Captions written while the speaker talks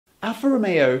Alfa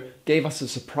Romeo gave us a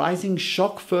surprising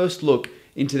shock first look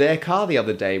into their car the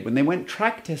other day when they went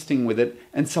track testing with it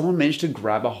and someone managed to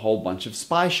grab a whole bunch of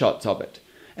spy shots of it.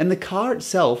 And the car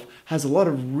itself has a lot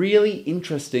of really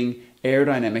interesting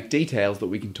aerodynamic details that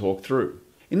we can talk through.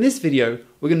 In this video,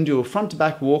 we're going to do a front to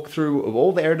back walkthrough of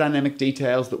all the aerodynamic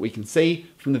details that we can see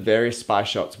from the various spy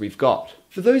shots we've got.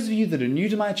 For those of you that are new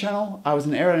to my channel, I was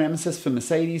an aerodynamicist for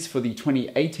Mercedes for the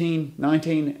 2018,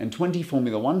 19 and 20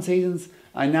 Formula 1 seasons.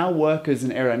 I now work as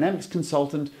an aerodynamics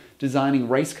consultant designing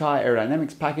race car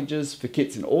aerodynamics packages for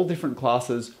kits in all different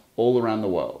classes all around the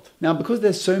world. Now, because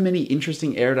there's so many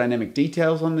interesting aerodynamic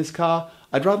details on this car,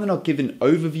 I'd rather not give an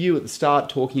overview at the start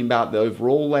talking about the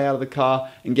overall layout of the car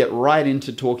and get right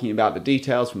into talking about the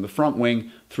details from the front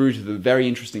wing through to the very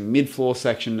interesting mid-floor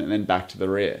section and then back to the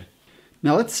rear.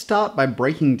 Now let's start by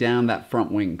breaking down that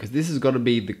front wing, because this has got to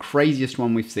be the craziest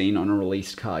one we've seen on a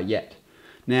released car yet.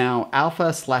 Now,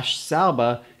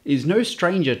 Alfa/Sauber is no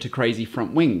stranger to crazy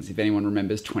front wings, if anyone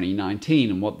remembers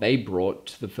 2019 and what they brought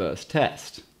to the first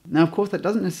test. Now, of course, that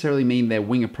doesn't necessarily mean their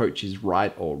wing approach is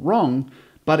right or wrong,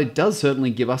 but it does certainly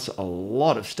give us a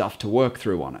lot of stuff to work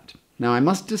through on it. Now, I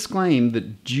must disclaim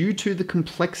that due to the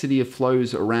complexity of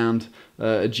flows around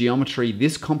a geometry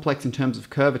this complex in terms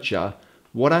of curvature,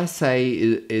 what I say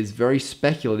is very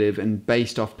speculative and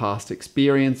based off past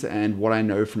experience and what I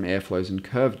know from airflows and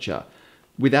curvature.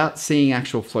 Without seeing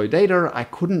actual flow data, I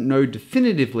couldn't know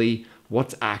definitively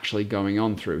what's actually going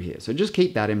on through here. So just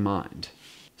keep that in mind.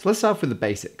 So let's start with the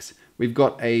basics. We've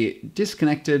got a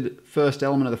disconnected first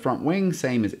element of the front wing,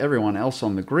 same as everyone else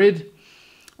on the grid.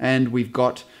 And we've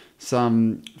got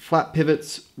some flat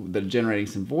pivots that are generating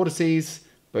some vortices,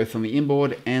 both on the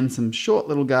inboard and some short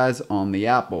little guys on the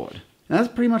outboard. And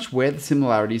that's pretty much where the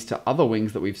similarities to other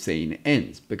wings that we've seen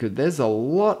ends, because there's a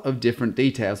lot of different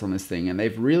details on this thing and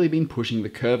they've really been pushing the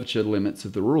curvature limits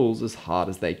of the rules as hard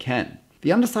as they can.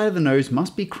 The underside of the nose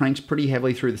must be cranked pretty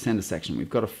heavily through the center section. We've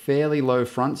got a fairly low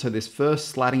front, so this first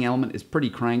slatting element is pretty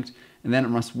cranked, and then it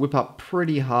must whip up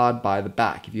pretty hard by the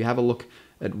back. If you have a look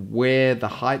at where the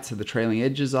heights of the trailing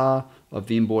edges are of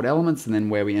the inboard elements and then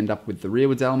where we end up with the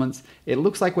rearwards elements, it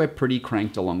looks like we're pretty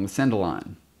cranked along the center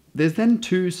line. There's then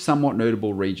two somewhat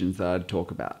notable regions that I'd talk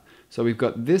about. So we've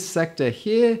got this sector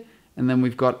here, and then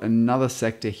we've got another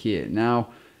sector here. Now,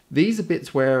 these are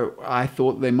bits where I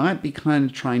thought they might be kind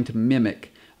of trying to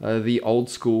mimic the old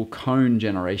school cone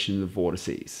generation of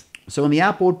vortices. So on the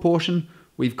outboard portion,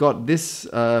 we've got this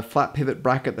flat pivot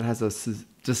bracket that has a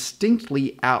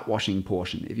distinctly outwashing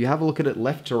portion. If you have a look at it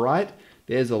left to right,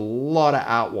 there's a lot of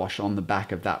outwash on the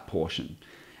back of that portion.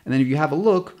 And then if you have a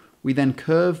look, we then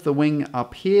curve the wing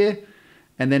up here,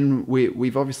 and then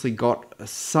we've obviously got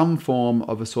some form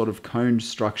of a sort of cone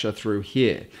structure through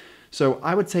here. So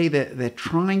I would say that they're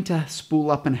trying to spool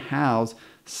up and house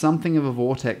something of a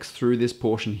vortex through this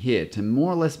portion here to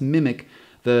more or less mimic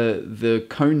the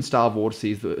cone style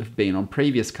vortices that have been on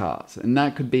previous cars. And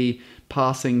that could be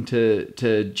passing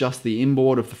to just the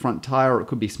inboard of the front tire, or it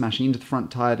could be smashing into the front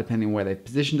tire depending on where they've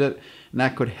positioned it. And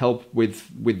that could help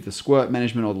with the squirt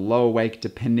management or the lower wake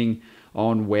depending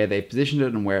on where they've positioned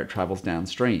it and where it travels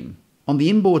downstream. On the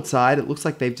inboard side, it looks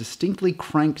like they've distinctly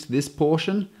cranked this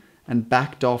portion and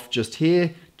backed off just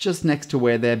here, just next to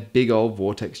where their big old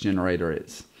vortex generator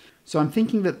is. So I'm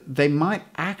thinking that they might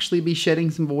actually be shedding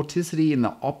some vorticity in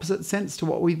the opposite sense to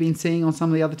what we've been seeing on some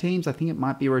of the other teams. I think it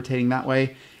might be rotating that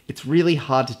way. It's really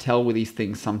hard to tell with these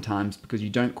things sometimes because you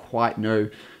don't quite know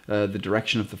the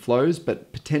direction of the flows,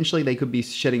 but potentially they could be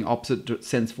shedding opposite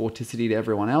sense vorticity to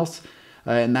everyone else.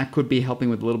 And that could be helping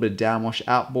with a little bit of downwash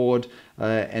outboard,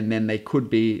 and then they could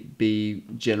be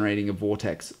generating a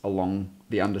vortex along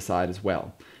the underside as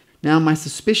well. Now, my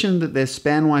suspicion that there's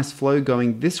spanwise flow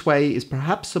going this way is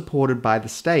perhaps supported by the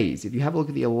stays. If you have a look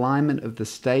at the alignment of the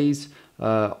stays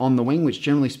on the wing, which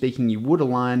generally speaking you would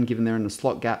align given they're in a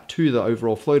slot gap to the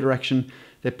overall flow direction,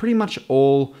 they're pretty much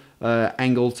all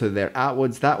angled so they're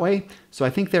outwards that way. So I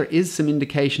think there is some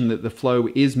indication that the flow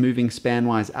is moving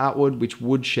spanwise outward, which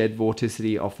would shed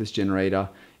vorticity off this generator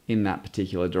in that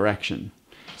particular direction.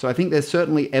 So I think there's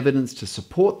certainly evidence to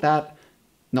support that.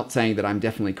 Not saying that I'm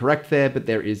definitely correct there, but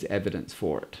there is evidence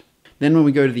for it. Then when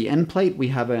we go to the end plate, we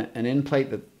have an end plate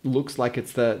that looks like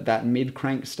it's that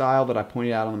mid-crank style that I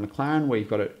pointed out on the McLaren, where you've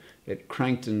got it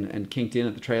cranked and kinked in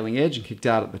at the trailing edge and kicked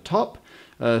out at the top.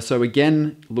 So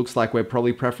again, looks like we're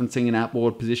probably preferencing an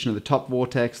outboard position of the top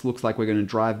vortex. Looks like we're going to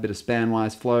drive a bit of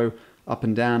spanwise flow up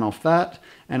and down off that.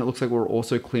 And it looks like we're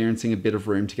also clearancing a bit of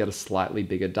room to get a slightly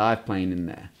bigger dive plane in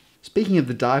there. Speaking of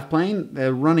the dive plane,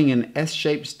 they're running an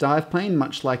S-shaped dive plane,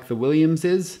 much like the Williams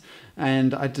is.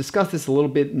 And I discussed this a little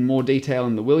bit in more detail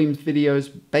in the Williams videos.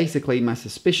 Basically, my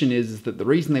suspicion is that the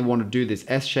reason they want to do this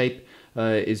S-shape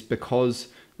is because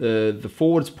the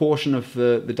forwards portion of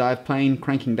the dive plane,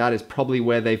 cranking that is probably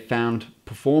where they've found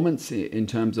performance in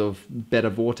terms of better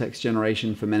vortex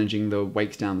generation for managing the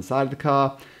wakes down the side of the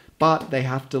car. But they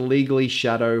have to legally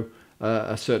shadow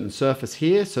a certain surface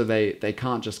here, so they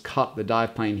can't just cut the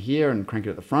dive plane here and crank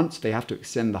it at the front, so they have to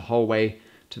extend the whole way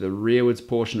to the rearwards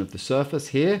portion of the surface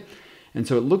here. And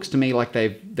so it looks to me like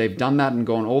they've done that and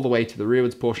gone all the way to the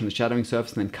rearwards portion of the shadowing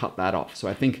surface and then cut that off. So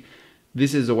I think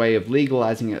this is a way of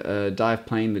legalizing a dive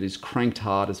plane that is cranked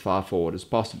hard as far forward as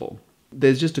possible.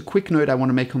 There's just a quick note I want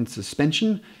to make on the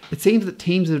suspension. It seems that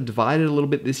teams have divided a little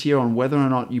bit this year on whether or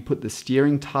not you put the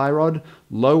steering tie rod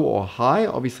low or high.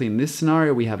 Obviously in this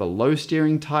scenario we have a low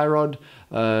steering tie rod.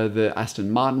 The Aston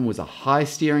Martin was a high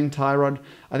steering tie rod.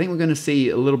 I think we're going to see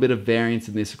a little bit of variance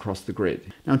in this across the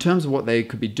grid. Now in terms of what they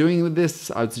could be doing with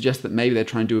this, I would suggest that maybe they're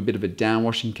trying to do a bit of a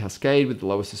downwashing cascade with the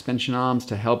lower suspension arms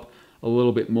to help a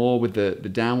little bit more with the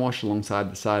downwash alongside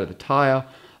the side of the tyre.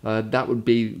 That would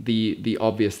be the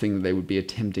obvious thing that they would be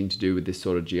attempting to do with this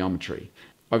sort of geometry.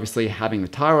 Obviously, having the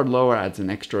tie rod lower adds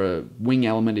an extra wing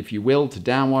element, if you will, to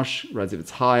downwash, whereas if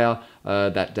it's higher,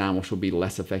 that downwash will be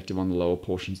less effective on the lower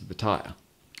portions of the tyre.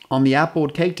 On the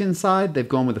outboard Caketin side, they've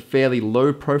gone with a fairly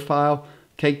low profile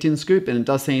Caketin scoop, and it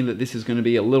does seem that this is going to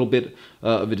be a little bit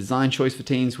of a design choice for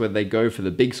teams, whether they go for the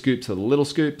big scoops or the little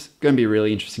scoops. Going to be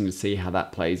really interesting to see how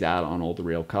that plays out on all the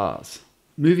real cars.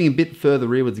 Moving a bit further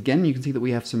rearwards again, you can see that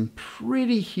we have some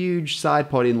pretty huge side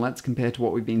pod inlets compared to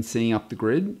what we've been seeing up the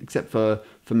grid, except for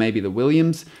maybe the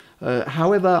Williams.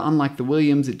 However, unlike the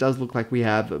Williams, it does look like we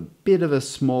have a bit of a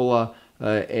smaller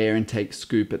air intake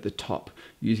scoop at the top,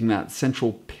 using that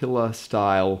central pillar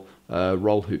style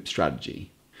roll hoop strategy.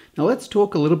 Now let's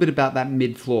talk a little bit about that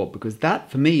mid-floor, because that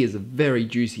for me is a very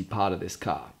juicy part of this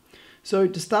car. So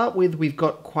to start with, we've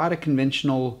got quite a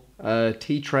conventional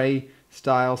T-tray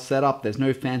style setup. There's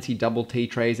no fancy double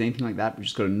T-trays, anything like that. We've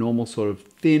just got a normal sort of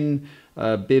thin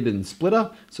bib and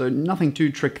splitter, so nothing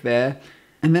too trick there.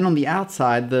 And then on the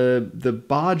outside, the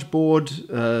barge board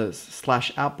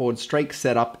slash outboard strake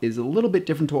setup is a little bit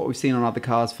different to what we've seen on other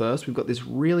cars first. We've got this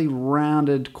really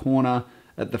rounded corner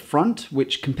at the front,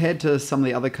 which compared to some of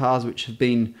the other cars which have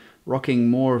been rocking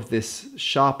more of this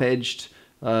sharp-edged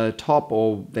top,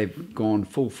 or they've gone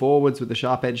full forwards with the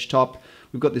sharp-edged top,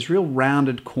 we've got this real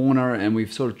rounded corner and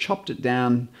we've sort of chopped it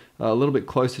down a little bit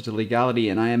closer to legality.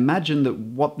 And I imagine that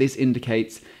what this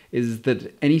indicates is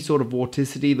that any sort of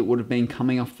vorticity that would have been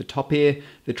coming off the top here,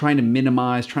 they're trying to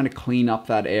minimize, trying to clean up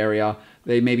that area.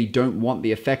 They maybe don't want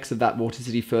the effects of that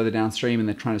vorticity further downstream, and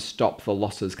they're trying to stop the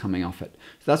losses coming off it.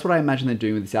 So that's what I imagine they're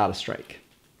doing with this outer strake.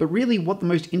 But really what the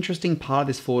most interesting part of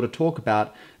this floor to talk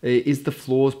about is the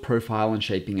floor's profile and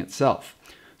shaping itself.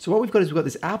 So what we've got is we've got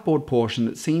this outboard portion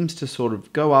that seems to sort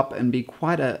of go up and be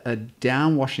quite a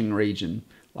downwashing region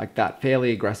like that,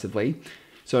 fairly aggressively.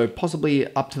 So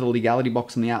possibly up to the legality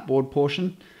box on the outboard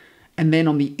portion. And then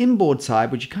on the inboard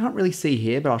side, which you can't really see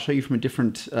here, but I'll show you from a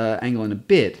different angle in a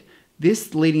bit,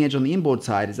 this leading edge on the inboard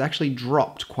side is actually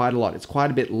dropped quite a lot. It's quite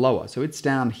a bit lower. So it's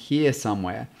down here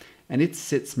somewhere, and it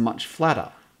sits much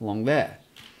flatter along there.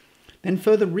 Then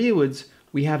further rearwards,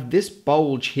 we have this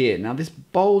bulge here. Now this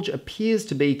bulge appears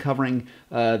to be covering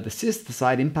the CIS, the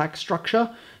side impact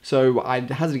structure. So I'd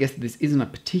hazard a guess that this isn't a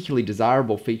particularly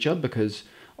desirable feature, because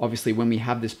obviously when we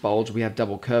have this bulge, we have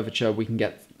double curvature, we can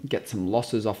get some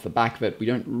losses off the back of it. We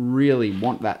don't really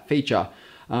want that feature.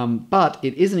 But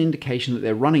it is an indication that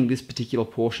they're running this particular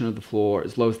portion of the floor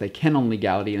as low as they can on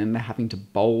legality, and then they're having to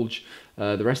bulge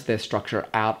the rest of their structure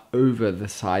out over the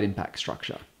side impact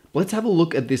structure. Let's have a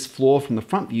look at this floor from the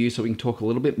front view so we can talk a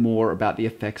little bit more about the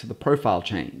effects of the profile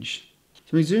change. So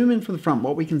when we zoom in from the front,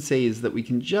 what we can see is that we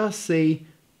can just see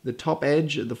the top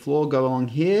edge of the floor go along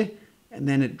here, and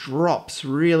then it drops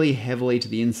really heavily to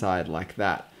the inside like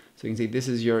that. So you can see this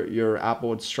is your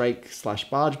outboard strake slash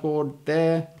barge board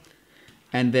there,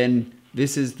 and then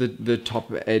this is the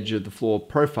top edge of the floor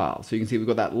profile. So you can see we've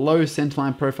got that low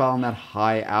centerline profile and that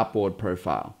high outboard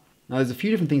profile. Now there's a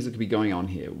few different things that could be going on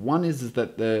here. One is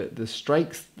that the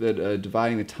strakes that are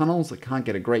dividing the tunnels, I can't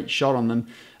get a great shot on them,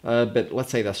 but let's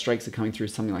say the strakes are coming through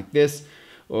something like this.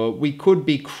 We could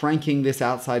be cranking this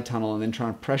outside tunnel and then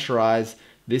trying to pressurize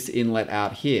this inlet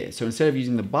out here. So instead of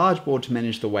using the barge board to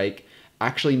manage the wake,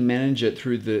 actually manage it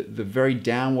through the very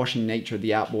downwashing nature of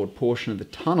the outboard portion of the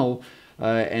tunnel,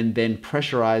 and then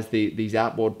pressurize these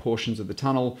outboard portions of the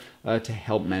tunnel to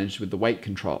help manage with the wake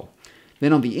control.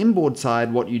 Then on the inboard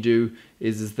side, what you do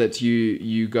is that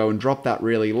you go and drop that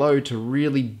really low to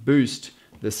really boost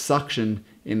the suction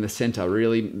in the center,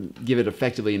 really give it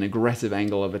effectively an aggressive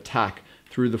angle of attack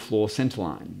through the floor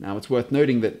centerline. Now it's worth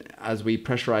noting that as we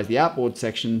pressurize the outboard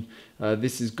section,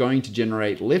 this is going to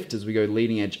generate lift as we go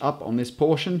leading edge up on this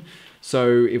portion.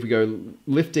 So if we go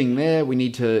lifting there, we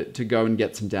need to go and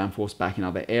get some downforce back in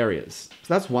other areas.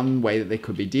 So that's one way that they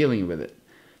could be dealing with it.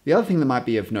 The other thing that might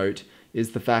be of note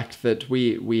is the fact that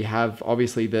we have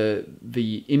obviously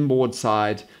the inboard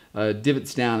side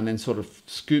divots down and then sort of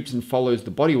scoops and follows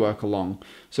the bodywork along.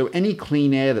 So any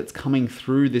clean air that's coming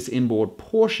through this inboard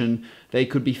portion, they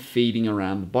could be feeding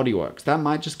around the bodywork. So that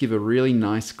might just give a really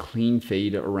nice clean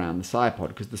feed around the sidepod,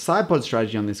 because the sidepod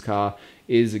strategy on this car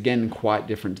is again quite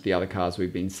different to the other cars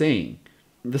we've been seeing.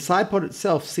 The sidepod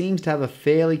itself seems to have a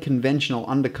fairly conventional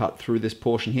undercut through this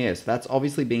portion here. So that's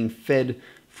obviously being fed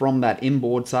from that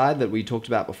inboard side that we talked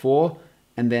about before,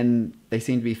 and then they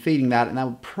seem to be feeding that, and that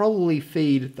would probably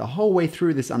feed the whole way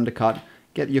through this undercut,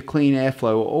 get your clean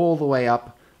airflow all the way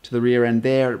up to the rear end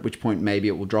there, at which point maybe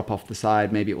it will drop off the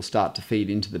side, maybe it will start to feed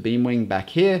into the beam wing back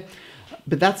here.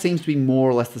 But that seems to be more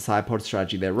or less the sidepod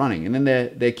strategy they're running. And then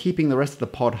they're keeping the rest of the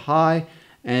pod high,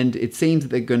 and it seems that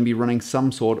they're going to be running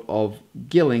some sort of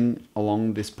gilling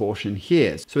along this portion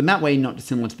here. So in that way, not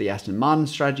dissimilar to the Aston Martin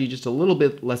strategy, just a little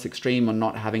bit less extreme on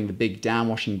not having the big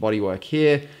downwashing bodywork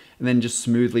here, and then just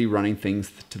smoothly running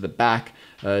things to the back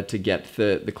to get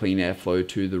the clean airflow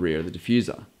to the rear of the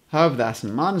diffuser. However, the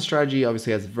Aston Martin strategy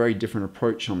obviously has a very different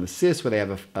approach on the cis, where they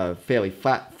have a fairly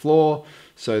flat floor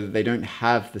so that they don't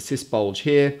have the cis bulge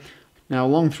here. Now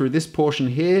along through this portion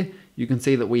here, you can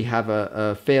see that we have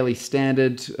a fairly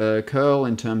standard curl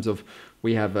in terms of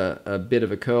we have a bit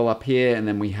of a curl up here, and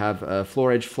then we have a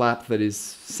floor edge flap that is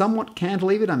somewhat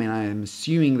cantilevered. I mean, I am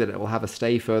assuming that it will have a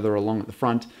stay further along at the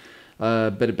front,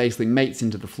 but it basically mates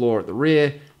into the floor at the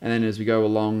rear, and then as we go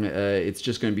along, it's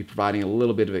just going to be providing a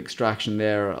little bit of extraction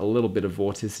there, a little bit of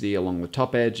vorticity along the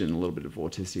top edge, and a little bit of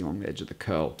vorticity along the edge of the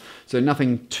curl. So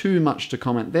nothing too much to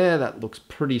comment there. That looks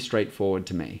pretty straightforward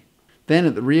to me. Then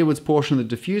at the rearwards portion of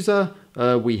the diffuser,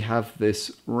 we have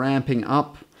this ramping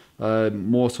up,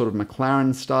 more sort of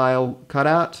McLaren style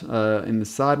cutout in the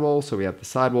sidewall. So we have the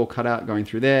sidewall cutout going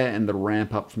through there and the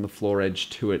ramp up from the floor edge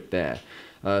to it there.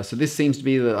 So this seems to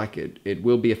be like it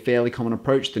will be a fairly common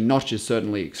approach. The notch is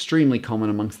certainly extremely common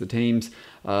amongst the teams,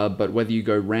 but whether you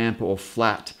go ramp or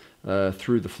flat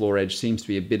through the floor edge seems to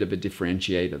be a bit of a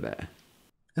differentiator there.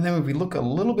 And then if we look a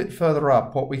little bit further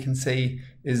up, what we can see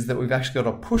is that we've actually got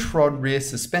a pushrod rear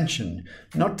suspension,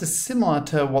 not dissimilar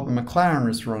to what the McLaren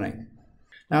is running.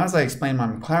 Now, as I explained in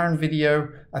my McLaren video,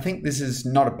 I think this is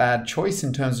not a bad choice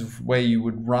in terms of where you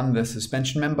would run the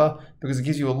suspension member, because it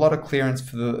gives you a lot of clearance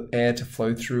for the air to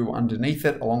flow through underneath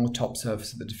it along the top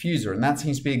surface of the diffuser. And that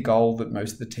seems to be a goal that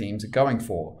most of the teams are going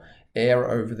for. Air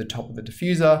over the top of the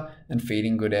diffuser and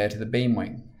feeding good air to the beam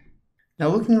wing. Now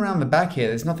looking around the back here,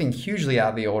 there's nothing hugely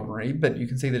out of the ordinary, but you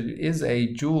can see that it is a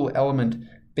dual element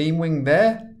beam wing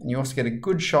there, and you also get a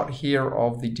good shot here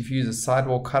of the diffuser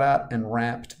sidewall cutout and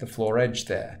ramp to the floor edge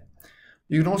there.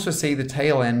 You can also see the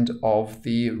tail end of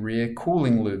the rear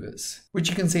cooling louvers, which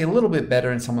you can see a little bit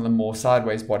better in some of the more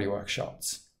sideways bodywork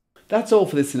shots. That's all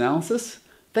for this analysis.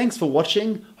 Thanks for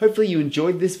watching. Hopefully you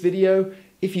enjoyed this video.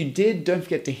 If you did, don't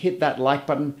forget to hit that like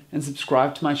button and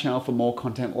subscribe to my channel for more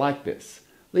content like this.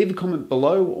 Leave a comment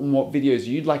below on what videos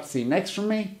you'd like to see next from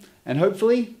me, and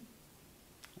hopefully,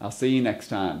 I'll see you next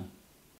time.